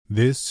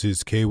This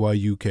is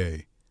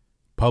KYUK,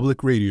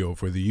 public radio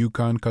for the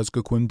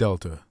Yukon-Kuskokwim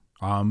Delta.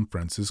 I'm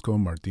Francisco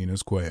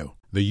Martinez Cuello.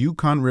 The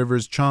Yukon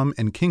River's chum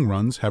and king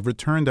runs have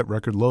returned at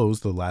record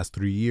lows the last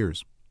 3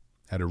 years.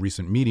 At a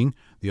recent meeting,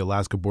 the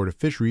Alaska Board of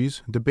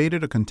Fisheries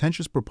debated a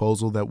contentious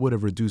proposal that would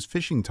have reduced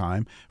fishing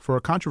time for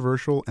a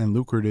controversial and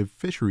lucrative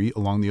fishery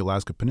along the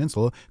Alaska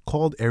Peninsula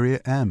called Area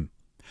M.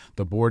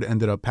 The board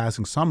ended up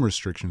passing some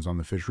restrictions on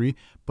the fishery,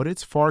 but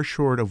it's far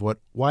short of what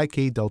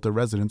YK Delta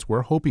residents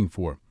were hoping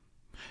for.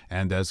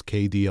 And as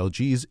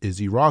KDLG's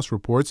Izzy Ross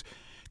reports,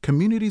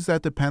 communities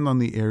that depend on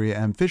the Area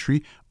M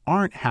fishery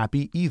aren't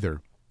happy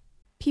either.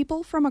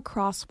 People from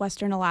across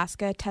Western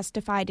Alaska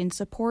testified in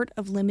support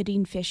of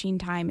limiting fishing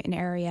time in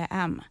Area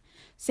M,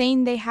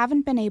 saying they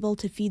haven't been able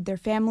to feed their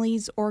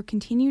families or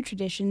continue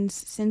traditions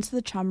since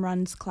the chum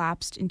runs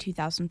collapsed in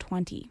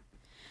 2020.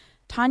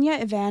 Tanya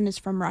Ivan is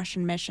from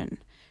Russian Mission.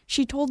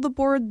 She told the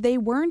board they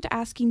weren't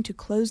asking to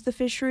close the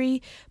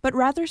fishery, but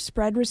rather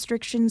spread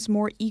restrictions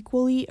more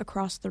equally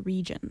across the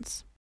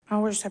regions.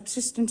 Our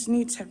subsistence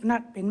needs have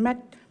not been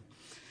met.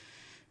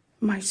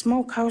 My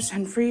smokehouse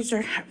and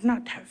freezer have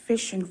not had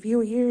fish in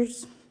few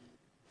years,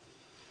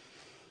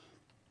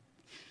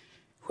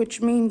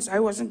 which means I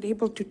wasn't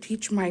able to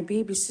teach my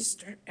baby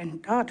sister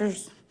and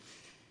daughters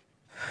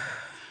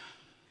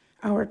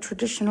our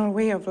traditional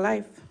way of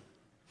life.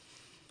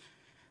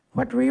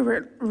 What we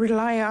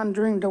rely on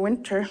during the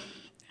winter,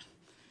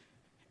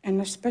 and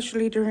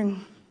especially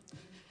during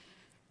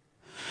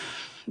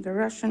the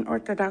Russian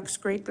Orthodox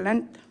Great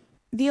Lent.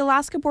 The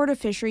Alaska Board of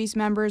Fisheries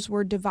members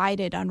were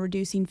divided on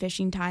reducing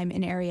fishing time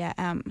in Area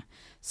M.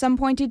 Some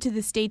pointed to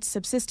the state's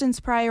subsistence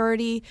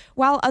priority,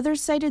 while others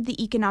cited the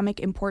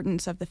economic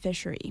importance of the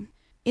fishery.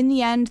 In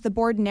the end, the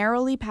board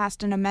narrowly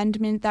passed an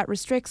amendment that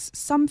restricts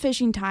some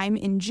fishing time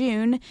in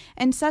June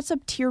and sets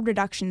up tiered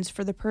reductions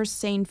for the purse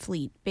seine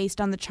fleet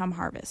based on the chum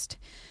harvest.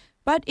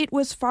 But it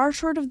was far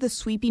short of the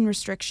sweeping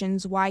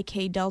restrictions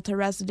YK Delta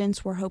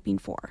residents were hoping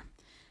for.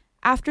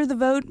 After the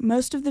vote,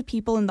 most of the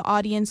people in the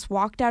audience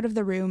walked out of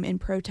the room in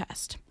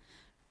protest.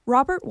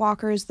 Robert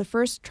Walker is the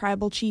first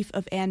tribal chief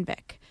of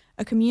Anvik,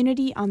 a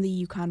community on the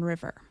Yukon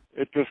River.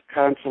 It just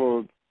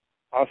canceled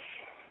us,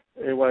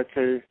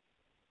 AYK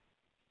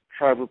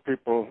tribal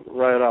people,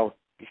 right out.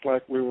 It's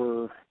like we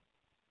were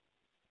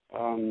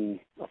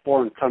a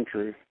foreign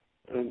country.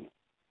 And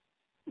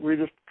we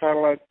just kind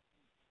of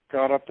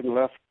got up and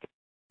left.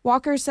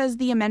 Walker says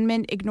the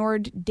amendment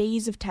ignored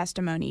days of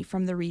testimony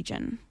from the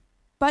region.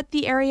 But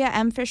the Area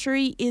M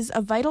fishery is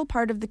a vital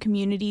part of the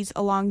communities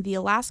along the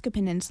Alaska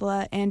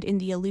Peninsula and in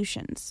the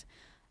Aleutians.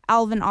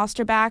 Alvin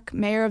Osterbach,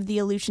 mayor of the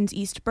Aleutians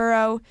East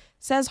Borough,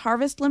 says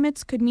harvest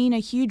limits could mean a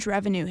huge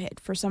revenue hit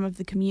for some of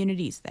the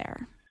communities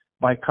there.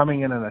 By coming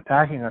in and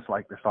attacking us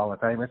like this all the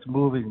time, it's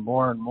moving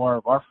more and more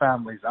of our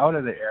families out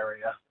of the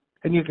area.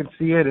 And you can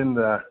see it in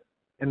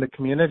the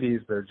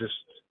communities. They're just,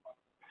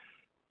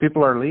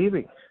 people are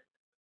leaving.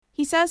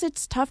 He says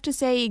it's tough to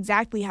say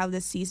exactly how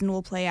this season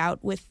will play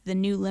out with the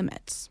new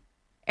limits.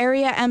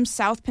 Area M's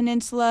South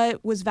Peninsula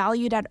was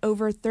valued at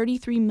over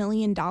 $33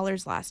 million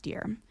last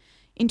year.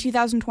 In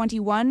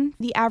 2021,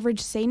 the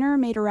average seiner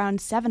made around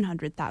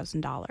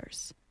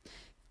 $700,000.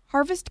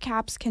 Harvest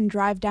caps can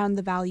drive down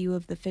the value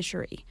of the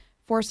fishery,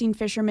 forcing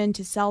fishermen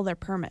to sell their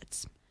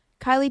permits.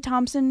 Kylie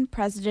Thompson,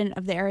 president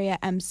of the Area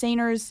M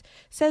Seiners,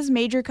 says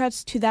major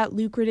cuts to that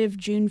lucrative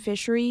June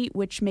fishery,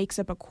 which makes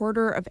up a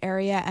quarter of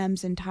Area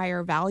M's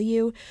entire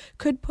value,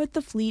 could put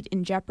the fleet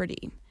in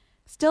jeopardy.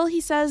 Still,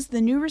 he says the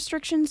new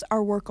restrictions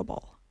are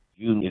workable.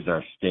 June is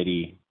our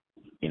steady,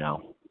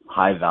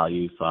 high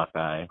value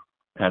sockeye,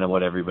 kind of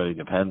what everybody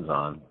depends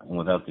on. And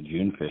without the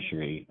June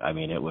fishery,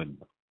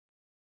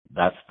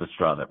 that's the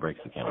straw that breaks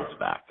the camel's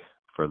back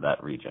for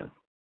that region.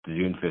 The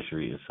June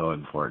fishery is so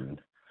important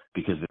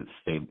because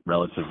it's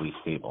relatively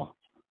stable.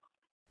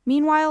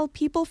 Meanwhile,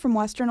 people from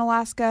Western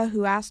Alaska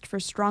who asked for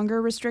stronger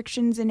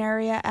restrictions in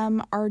Area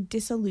M are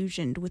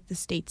disillusioned with the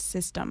state's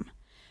system.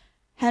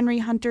 Henry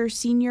Hunter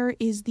Sr.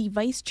 is the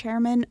vice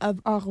chairman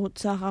of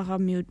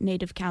Arutsaharamut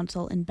Native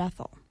Council in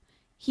Bethel.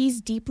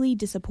 He's deeply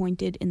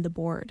disappointed in the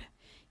board.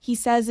 He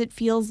says it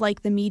feels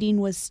like the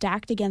meeting was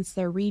stacked against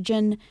their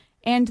region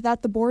and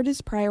that the board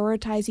is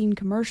prioritizing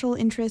commercial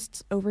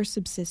interests over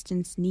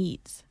subsistence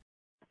needs.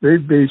 They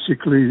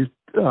basically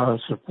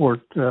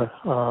support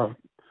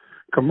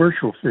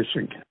commercial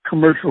fishing.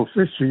 Commercial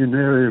fishing in the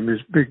area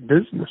is big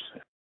business.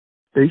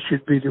 They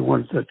should be the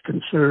ones that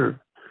conserve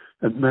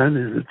and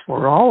manage it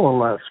for all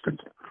Alaskans,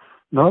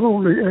 not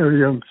only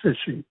area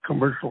fishing,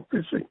 commercial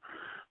fishing,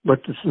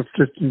 but the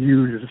subsistence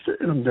users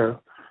in the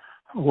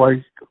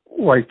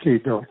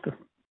YK Delta.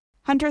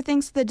 Hunter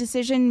thinks the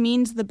decision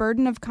means the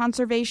burden of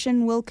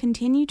conservation will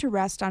continue to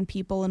rest on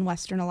people in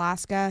Western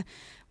Alaska,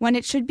 when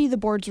it should be the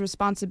board's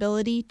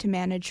responsibility to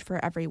manage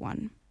for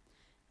everyone.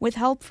 With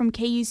help from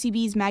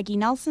KUCB's Maggie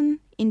Nelson,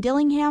 in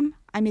Dillingham,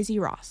 I'm Izzy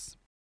Ross.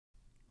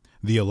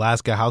 The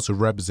Alaska House of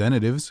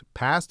Representatives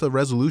passed a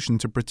resolution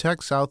to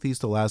protect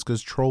Southeast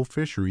Alaska's troll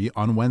fishery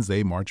on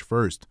Wednesday, March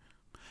 1st.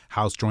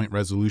 House Joint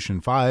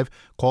Resolution 5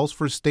 calls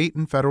for state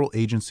and federal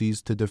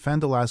agencies to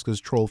defend Alaska's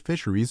troll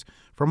fisheries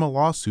from a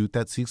lawsuit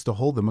that seeks to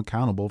hold them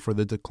accountable for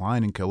the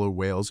decline in killer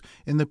whales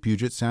in the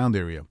Puget Sound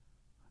area.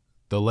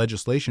 The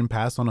legislation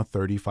passed on a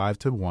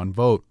 35-1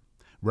 vote.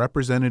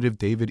 Representative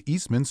David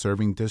Eastman,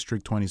 serving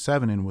District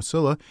 27 in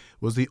Wasilla,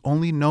 was the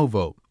only no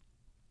vote.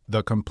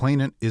 The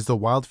complainant is the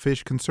Wild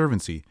Fish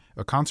Conservancy,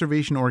 a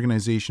conservation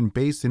organization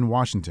based in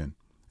Washington.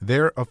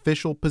 Their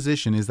official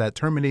position is that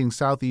terminating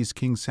Southeast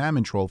King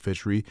salmon troll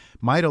fishery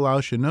might allow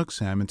Chinook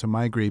salmon to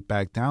migrate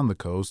back down the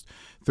coast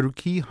through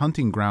key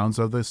hunting grounds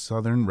of the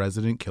southern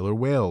resident killer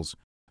whales.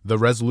 The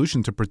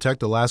resolution to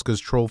protect Alaska's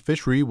troll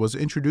fishery was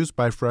introduced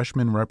by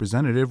freshman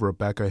Representative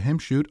Rebecca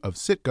Himschoot of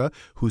Sitka,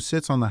 who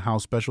sits on the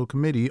House Special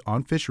Committee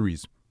on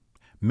Fisheries.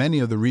 Many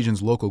of the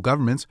region's local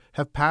governments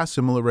have passed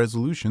similar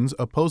resolutions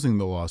opposing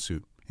the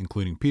lawsuit,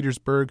 including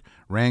Petersburg,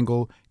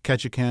 Wrangell,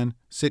 Ketchikan,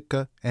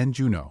 Sitka, and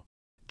Juneau.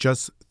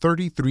 Just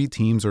 33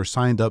 teams are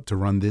signed up to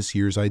run this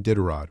year's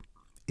Iditarod.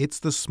 It's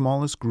the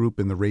smallest group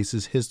in the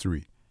race's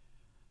history.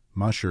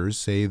 Mushers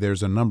say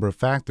there's a number of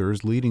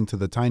factors leading to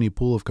the tiny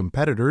pool of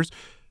competitors.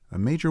 A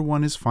major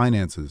one is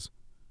finances.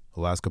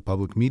 Alaska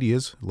Public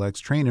Media's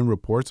Lex Trainin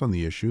reports on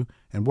the issue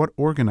and what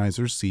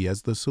organizers see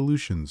as the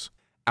solutions.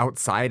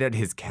 Outside at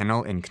his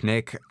kennel in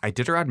Knik,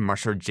 Iditarod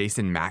musher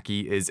Jason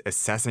Mackey is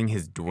assessing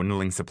his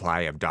dwindling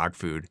supply of dog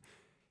food.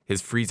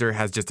 His freezer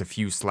has just a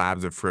few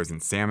slabs of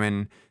frozen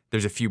salmon.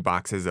 There's a few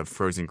boxes of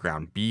frozen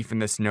ground beef in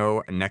the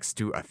snow next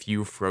to a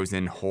few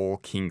frozen whole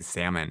king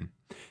salmon.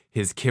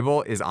 His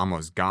kibble is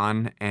almost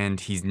gone, and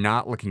he's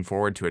not looking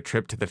forward to a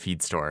trip to the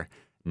feed store.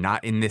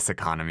 Not in this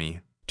economy.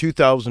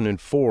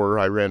 2004,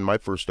 I ran my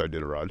first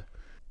Iditarod.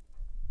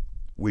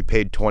 We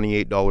paid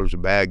 $28 a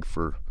bag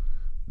for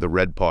the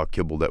red paw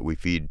kibble that we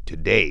feed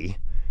today,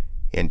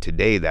 and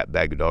today that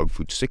bag of dog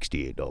food's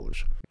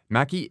 $68.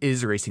 Mackey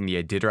is racing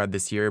the Iditarod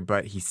this year,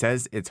 but he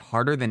says it's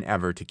harder than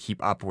ever to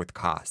keep up with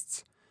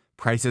costs.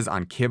 Prices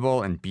on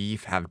kibble and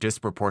beef have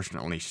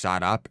disproportionately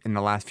shot up in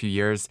the last few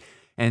years,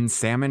 and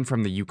salmon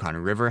from the Yukon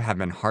River have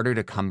been harder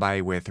to come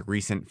by with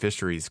recent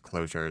fisheries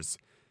closures.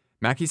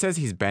 Mackey says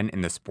he's been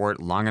in the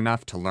sport long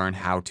enough to learn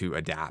how to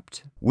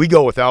adapt. We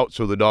go without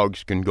so the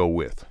dogs can go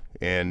with,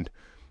 and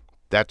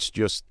that's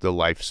just the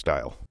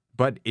lifestyle.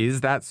 But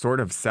is that sort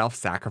of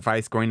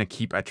self-sacrifice going to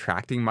keep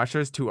attracting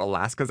mushers to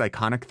Alaska's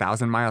iconic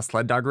 1,000-mile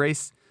sled dog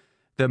race?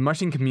 The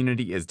mushing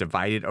community is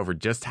divided over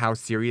just how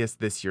serious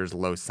this year's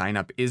low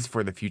sign-up is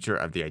for the future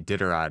of the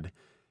Iditarod.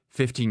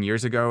 15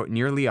 years ago,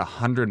 nearly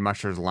 100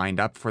 mushers lined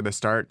up for the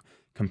start,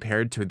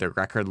 compared to the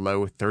record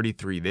low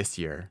 33 this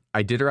year.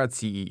 Iditarod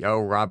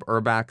CEO Rob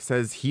Urbach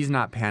says he's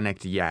not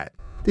panicked yet.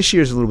 This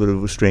year's a little bit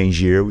of a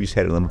strange year. We've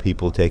had a number of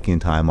people taking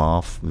time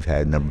off. We've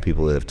had a number of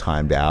people that have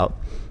timed out.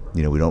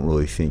 We don't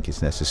really think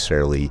it's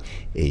necessarily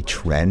a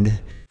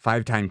trend.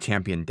 Five-time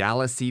champion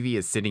Dallas Seavey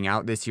is sitting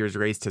out this year's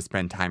race to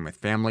spend time with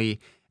family,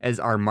 as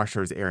are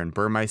mushers Aaron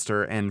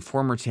Burmeister and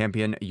former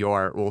champion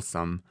Joar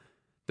Ulsum.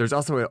 There's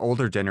also an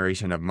older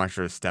generation of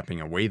mushers stepping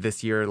away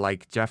this year,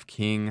 like Jeff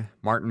King,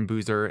 Martin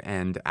Boozer,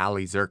 and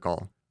Ali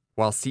Zirkle.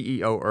 While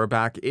CEO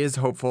Urbach is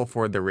hopeful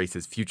for the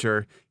race's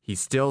future, he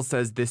still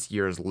says this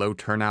year's low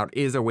turnout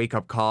is a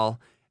wake-up call,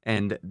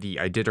 and the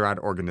Iditarod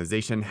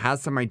organization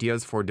has some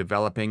ideas for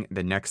developing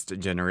the next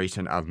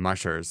generation of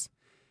mushers.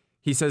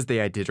 He says the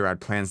Iditarod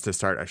plans to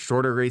start a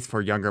shorter race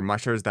for younger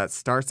mushers that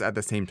starts at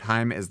the same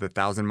time as the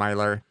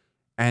 1,000-miler.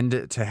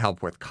 And to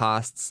help with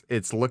costs,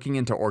 it's looking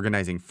into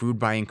organizing food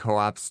buying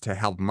co-ops to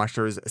help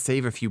mushers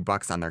save a few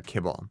bucks on their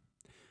kibble.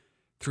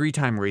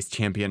 Three-time race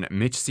champion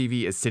Mitch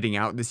Seavey is sitting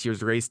out this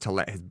year's race to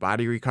let his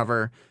body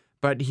recover,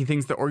 but he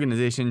thinks the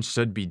organization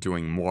should be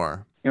doing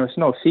more. It's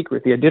no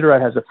secret. The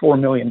Iditarod has a $4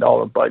 million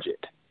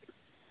budget.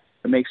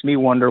 It makes me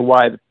wonder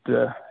why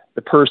the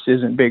purse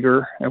isn't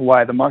bigger and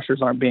why the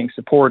mushers aren't being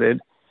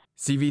supported.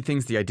 Seavey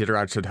thinks the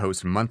Iditarod should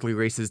host monthly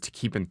races to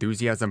keep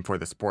enthusiasm for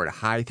the sport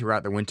high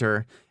throughout the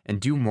winter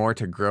and do more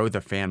to grow the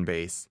fan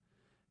base.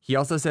 He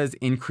also says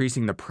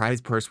increasing the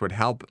prize purse would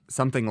help,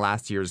 something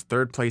last year's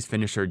third-place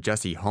finisher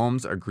Jesse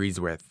Holmes agrees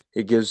with.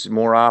 It gives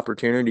more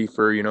opportunity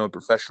for, a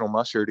professional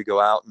musher to go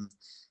out and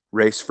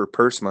race for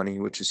purse money,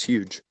 which is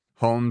huge.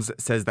 Holmes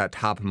says that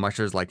top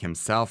mushers like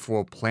himself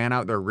will plan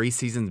out their race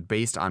seasons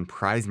based on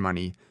prize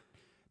money.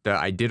 The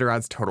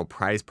Iditarod's total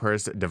prize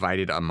purse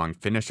divided among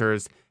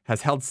finishers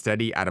has held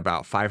steady at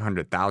about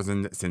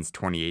 $500,000 since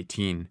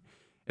 2018.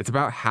 It's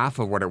about half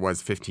of what it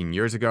was 15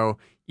 years ago,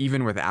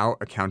 even without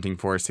accounting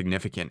for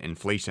significant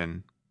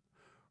inflation.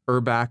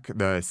 Urbach,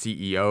 the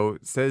CEO,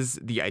 says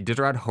the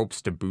Iditarod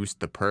hopes to boost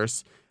the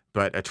purse,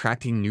 but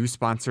attracting new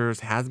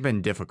sponsors has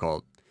been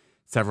difficult.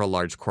 Several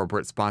large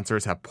corporate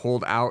sponsors have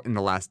pulled out in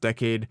the last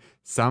decade,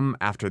 some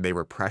after they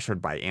were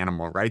pressured by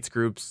animal rights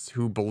groups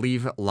who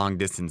believe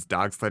long-distance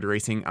dog sled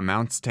racing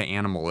amounts to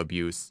animal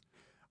abuse.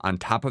 On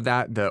top of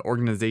that, the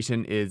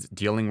organization is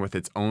dealing with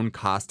its own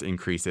cost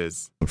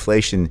increases.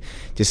 Inflation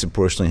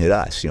disproportionately hit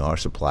us. Our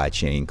supply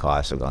chain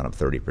costs have gone up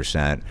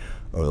 30%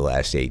 over the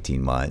last 18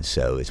 months,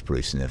 so it's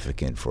pretty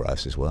significant for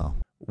us as well.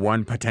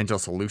 One potential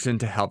solution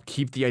to help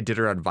keep the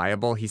Iditarod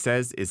viable, he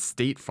says, is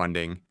state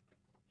funding.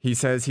 He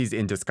says he's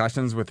in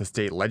discussions with the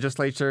state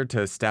legislature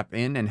to step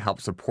in and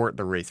help support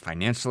the race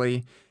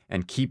financially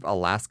and keep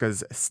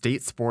Alaska's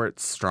state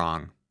sports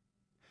strong.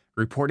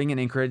 Reporting in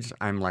Anchorage,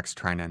 I'm Lex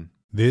Trinan.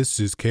 This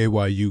is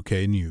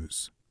KYUK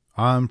News.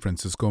 I'm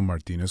Francisco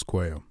Martinez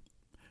Cuello.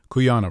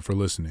 Kuyana for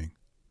listening.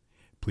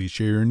 Please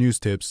share your news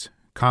tips,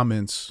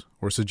 comments,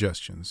 or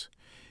suggestions.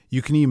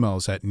 You can email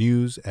us at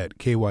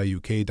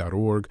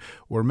news@kyuk.org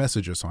or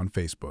message us on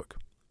Facebook.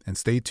 And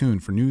stay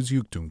tuned for News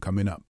Yuktung coming up.